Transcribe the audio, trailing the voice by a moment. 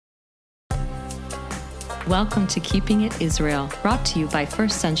Welcome to Keeping It Israel, brought to you by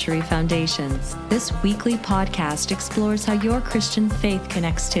First Century Foundations. This weekly podcast explores how your Christian faith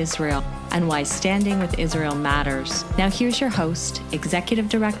connects to Israel and why standing with Israel matters. Now here's your host, Executive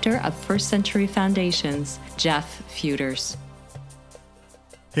Director of First Century Foundations, Jeff Feuders.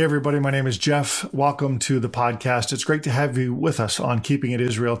 Hey everybody, my name is Jeff. Welcome to the podcast. It's great to have you with us on Keeping It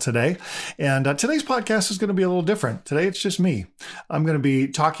Israel today. And today's podcast is going to be a little different. Today it's just me. I'm going to be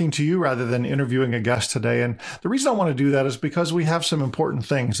talking to you rather than interviewing a guest today. And the reason I want to do that is because we have some important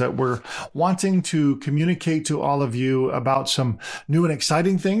things that we're wanting to communicate to all of you about some new and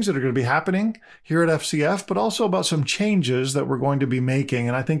exciting things that are going to be happening here at FCF, but also about some changes that we're going to be making.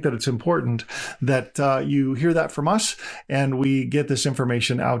 And I think that it's important that you hear that from us and we get this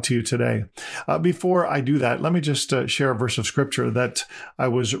information out to you today. Before I do that, let me just share a verse of scripture that I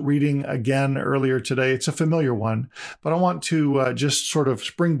was reading again earlier today. It's a familiar one, but I want to just sort of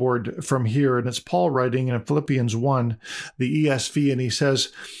springboard from here. And it's Paul writing in Philippians 1, the ESV, and he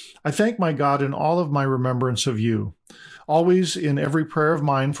says, "I thank my God in all of my remembrance of you, always in every prayer of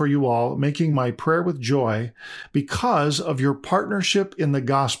mine for you all, making my prayer with joy because of your partnership in the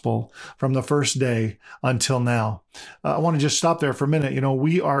gospel from the first day until now." I want to just stop there for a minute. You know,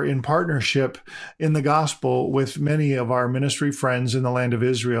 we are in partnership in the gospel with many of our ministry friends in the land of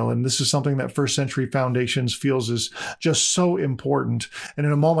Israel. And this is something that First Century Foundations feels is just so important. And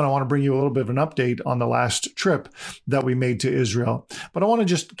in a moment, I want to bring you a little bit of an update on the last trip that we made to Israel. But I want to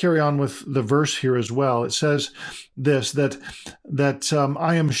just carry on with the verse here as well. It says this, that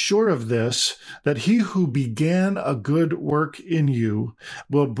I am sure of this, that he who began a good work in you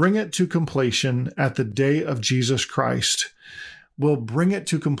will bring it to completion at the day of Jesus Christ. Will bring it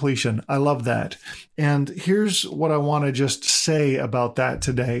to completion. I love that. And here's what I want to just say about that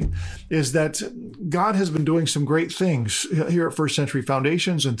today is that God has been doing some great things here at First Century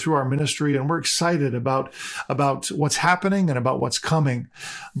Foundations and through our ministry, and we're excited about what's happening and about what's coming.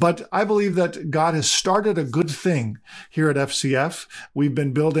 But I believe that God has started a good thing here at FCF. We've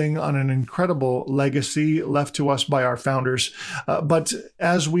been building on an incredible legacy left to us by our founders. But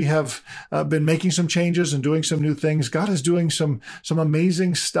as we have been making some changes and doing some new things, God is doing some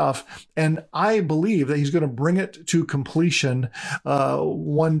amazing stuff. And I believe that he's going to bring it to completion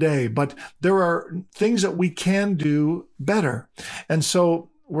one day. But there are things that we can do better. And so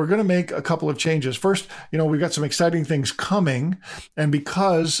we're going to make a couple of changes. First, we've got some exciting things coming. And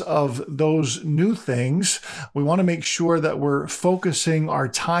because of those new things, we want to make sure that we're focusing our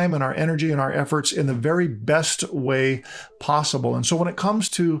time and our energy and our efforts in the very best way possible. And so when it comes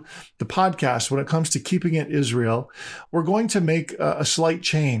to the podcast, when it comes to Keeping It Israel, we're going to make a slight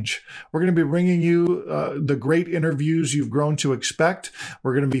change. We're going to be bringing you the great interviews you've grown to expect.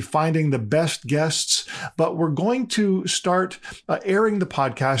 We're going to be finding the best guests, but we're going to start airing the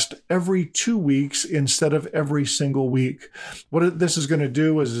podcast every 2 weeks instead of every single week. What this is going to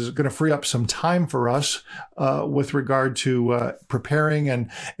do is going to free up some time for us with regard to preparing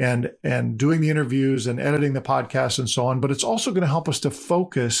and doing the interviews and editing the podcast and so on. But it's also going to help us to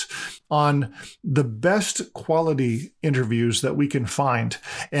focus on the best quality interviews that we can find.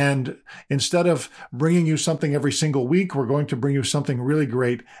 And instead of bringing you something every single week, we're going to bring you something really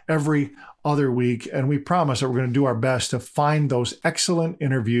great every other week. And we promise that we're going to do our best to find those excellent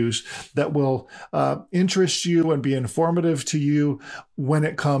interviews that will interest you and be informative to you when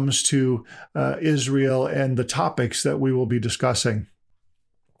it comes to Israel and the topics that we will be discussing.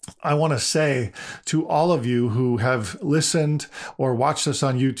 I want to say to all of you who have listened or watched us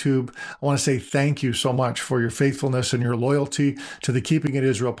on YouTube, I want to say thank you so much for your faithfulness and your loyalty to the Keeping It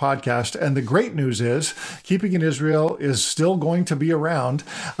Israel podcast. And the great news is Keeping It Israel is still going to be around.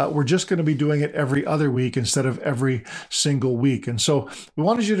 We're just going to be doing it every other week instead of every single week. And so we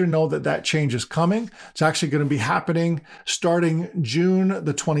wanted you to know that that change is coming. It's actually going to be happening starting June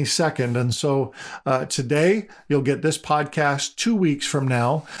the 22nd. And so today you'll get this podcast 2 weeks from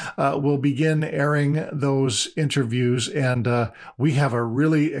now. We'll begin airing those interviews, and we have a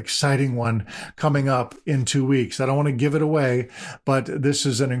really exciting one coming up in 2 weeks. I don't want to give it away, but this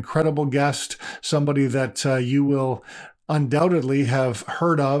is an incredible guest, somebody that you will undoubtedly have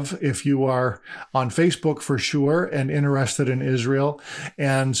heard of if you are on Facebook for sure and interested in Israel.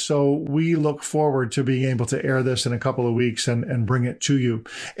 And so we look forward to being able to air this in a couple of weeks and bring it to you.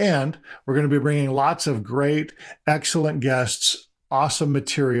 And we're going to be bringing lots of great, excellent guests, awesome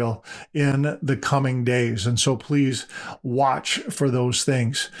material in the coming days. And so please watch for those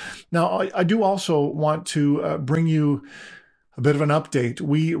things. Now, I do also want to bring you a bit of an update.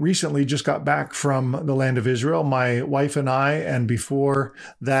 We recently just got back from the land of Israel, my wife and I, and before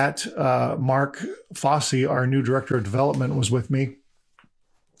that, Mark Fossey, our new director of development, was with me.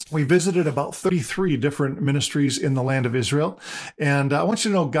 We visited about 33 different ministries in the land of Israel. And I want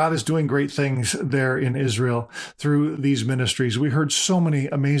you to know God is doing great things there in Israel through these ministries. We heard so many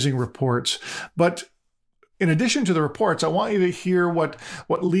amazing reports. But in addition to the reports, I want you to hear what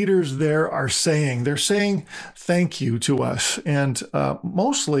leaders there are saying. They're saying thank you to us. And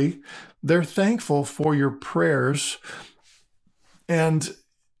mostly, they're thankful for your prayers. And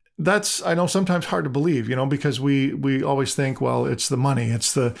that's, I know, sometimes hard to believe, because we always think, well, it's the money,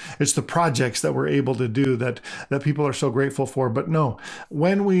 it's the projects that we're able to do that people are so grateful for. But no,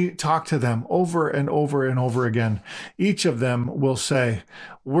 when we talk to them over and over and over again, each of them will say,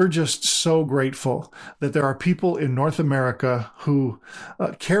 we're just so grateful that there are people in North America who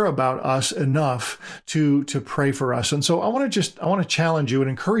care about us enough to pray for us. And so I want to challenge you and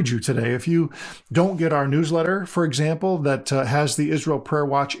encourage you today. If you don't get our newsletter, for example, that has the Israel Prayer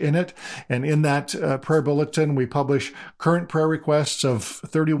Watch in it, and in that prayer bulletin, we publish current prayer requests of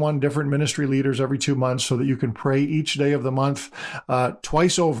 31 different ministry leaders every 2 months so that you can pray each day of the month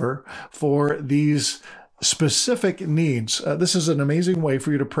twice over for these specific needs. This is an amazing way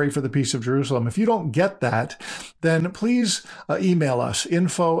for you to pray for the peace of Jerusalem. If you don't get that, then please email us,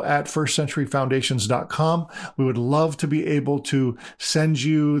 info@firstcenturyfoundations.com. We would love to be able to send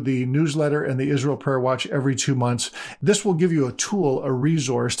you the newsletter and the Israel Prayer Watch every 2 months. This will give you a tool, a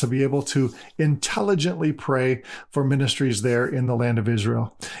resource to be able to intelligently pray for ministries there in the land of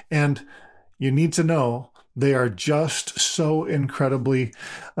Israel. And you need to know they are just so incredibly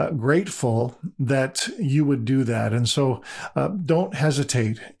grateful that you would do that. And so don't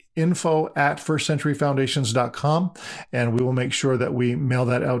hesitate. info@firstcenturyfoundations.com, and we will make sure that we mail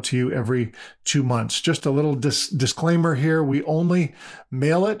that out to you every 2 months. Just a little disclaimer here. We only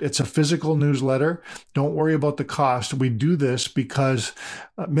mail it. It's a physical newsletter. Don't worry about the cost. We do this because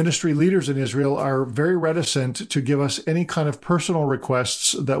ministry leaders in Israel are very reticent to give us any kind of personal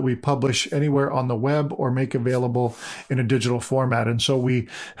requests that we publish anywhere on the web or make available in a digital format. And so we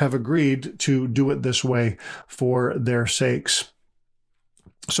have agreed to do it this way for their sakes.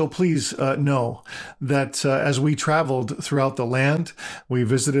 So please know that as we traveled throughout the land, we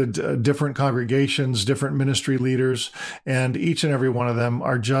visited different congregations, different ministry leaders, and each and every one of them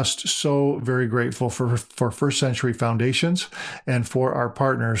are just so very grateful for First Century Foundations and for our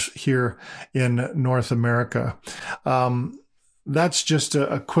partners here in North America. That's just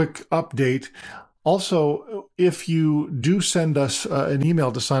a quick update. Also, if you do send us an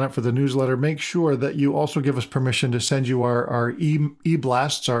email to sign up for the newsletter, make sure that you also give us permission to send you our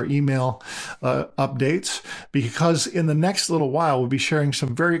e-blasts, our email updates, because in the next little while, we'll be sharing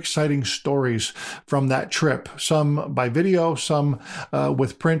some very exciting stories from that trip, some by video, some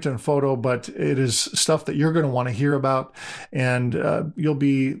with print and photo, but it is stuff that you're going to want to hear about, and you'll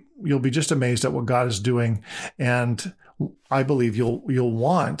be just amazed at what God is doing. And I believe you'll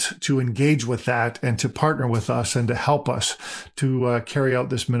want to engage with that and to partner with us and to help us to carry out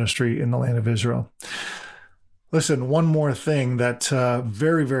this ministry in the land of Israel. Listen, one more thing that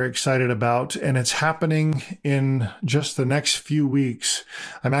very, very excited about, and it's happening in just the next few weeks.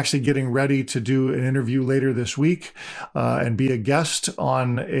 I'm actually getting ready to do an interview later this week and be a guest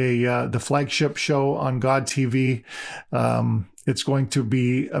on the flagship show on God TV. It's going to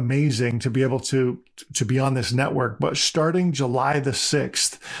be amazing to be able to be on this network. But starting July the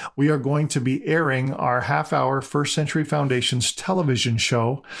 6th, we are going to be airing our half-hour First Century Foundations television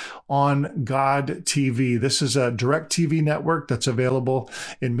show on God TV. This is a direct TV network that's available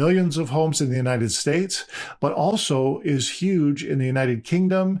in millions of homes in the United States, but also is huge in the United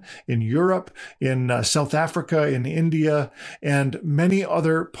Kingdom, in Europe, in South Africa, in India, and many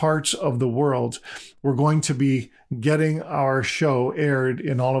other parts of the world. We're going to be getting our show aired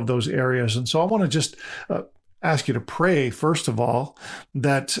in all of those areas. And so I want to just ask you to pray, first of all,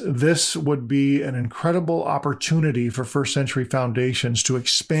 that this would be an incredible opportunity for First Century Foundations to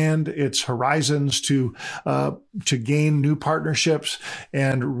expand its horizons, to gain new partnerships,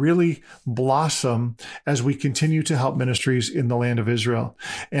 and really blossom as we continue to help ministries in the land of Israel.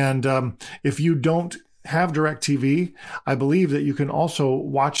 And if you don't have DirecTV, I believe that you can also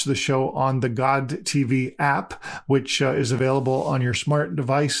watch the show on the God TV app, which is available on your smart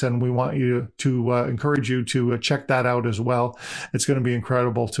device. And we want you to encourage you to check that out as well. It's going to be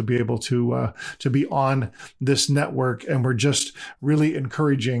incredible to be able to be on this network. And we're just really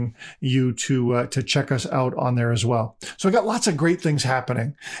encouraging you to check us out on there as well. So I got lots of great things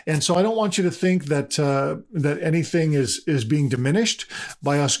happening. And so I don't want you to think that anything is being diminished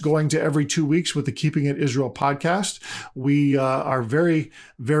by us going to every 2 weeks with the Keeping It Israel podcast. We are very,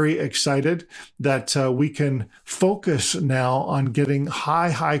 very excited that we can focus now on getting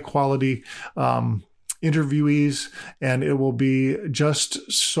high quality interviewees, and it will be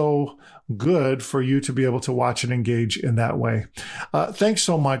just so good for you to be able to watch and engage in that way. Thanks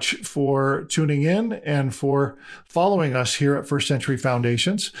so much for tuning in and for following us here at First Century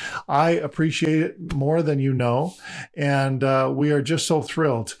Foundations. I appreciate it more than you know, and we are just so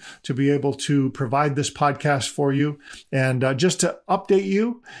thrilled to be able to provide this podcast for you. And just to update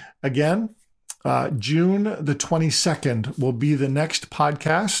you again, June the 22nd will be the next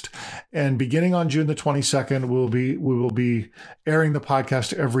podcast. And beginning on June the 22nd, we will be airing the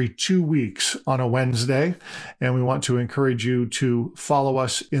podcast every 2 weeks on a Wednesday. And we want to encourage you to follow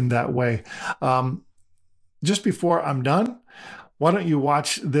us in that way. Just before I'm done, why don't you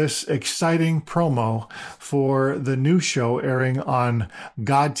watch this exciting promo for the new show airing on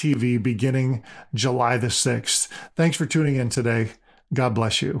God TV beginning July the 6th. Thanks for tuning in today. God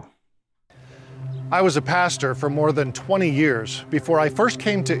bless you. I was a pastor for more than 20 years before I first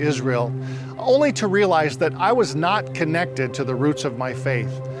came to Israel, only to realize that I was not connected to the roots of my faith,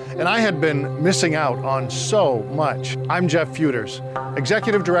 and I had been missing out on so much. I'm Jeff Feuders,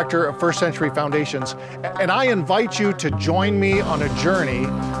 Executive Director of First Century Foundations, and I invite you to join me on a journey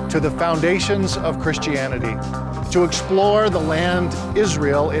to the foundations of Christianity, to explore the land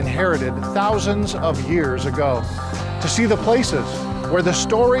Israel inherited thousands of years ago, to see the places where the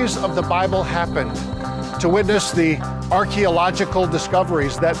stories of the Bible happened, to witness the archaeological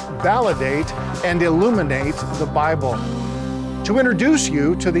discoveries that validate and illuminate the Bible, to introduce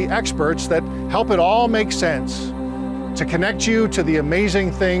you to the experts that help it all make sense, to connect you to the amazing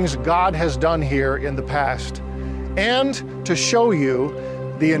things God has done here in the past, and to show you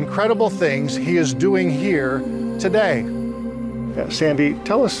the incredible things He is doing here today. Sandy,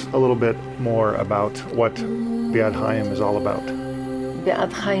 tell us a little bit more about what Be'ad Chaim is all about.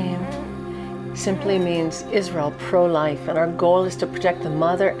 Be'ad Chaim simply means Israel pro-life, and our goal is to protect the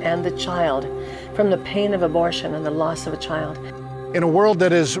mother and the child from the pain of abortion and the loss of a child. In a world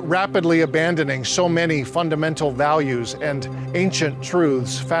that is rapidly abandoning so many fundamental values and ancient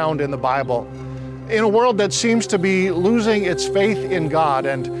truths found in the Bible, in a world that seems to be losing its faith in God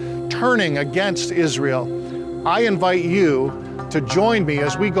and turning against Israel, I invite you to join me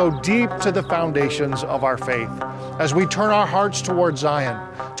as we go deep to the foundations of our faith, as we turn our hearts toward Zion,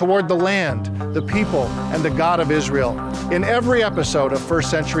 toward the land, the people, and the God of Israel in every episode of First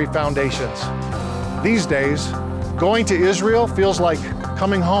Century Foundations. These days, going to Israel feels like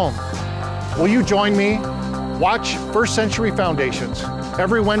coming home. Will you join me? Watch First Century Foundations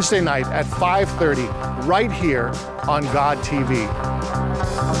every Wednesday night at 5:30 right here on God TV.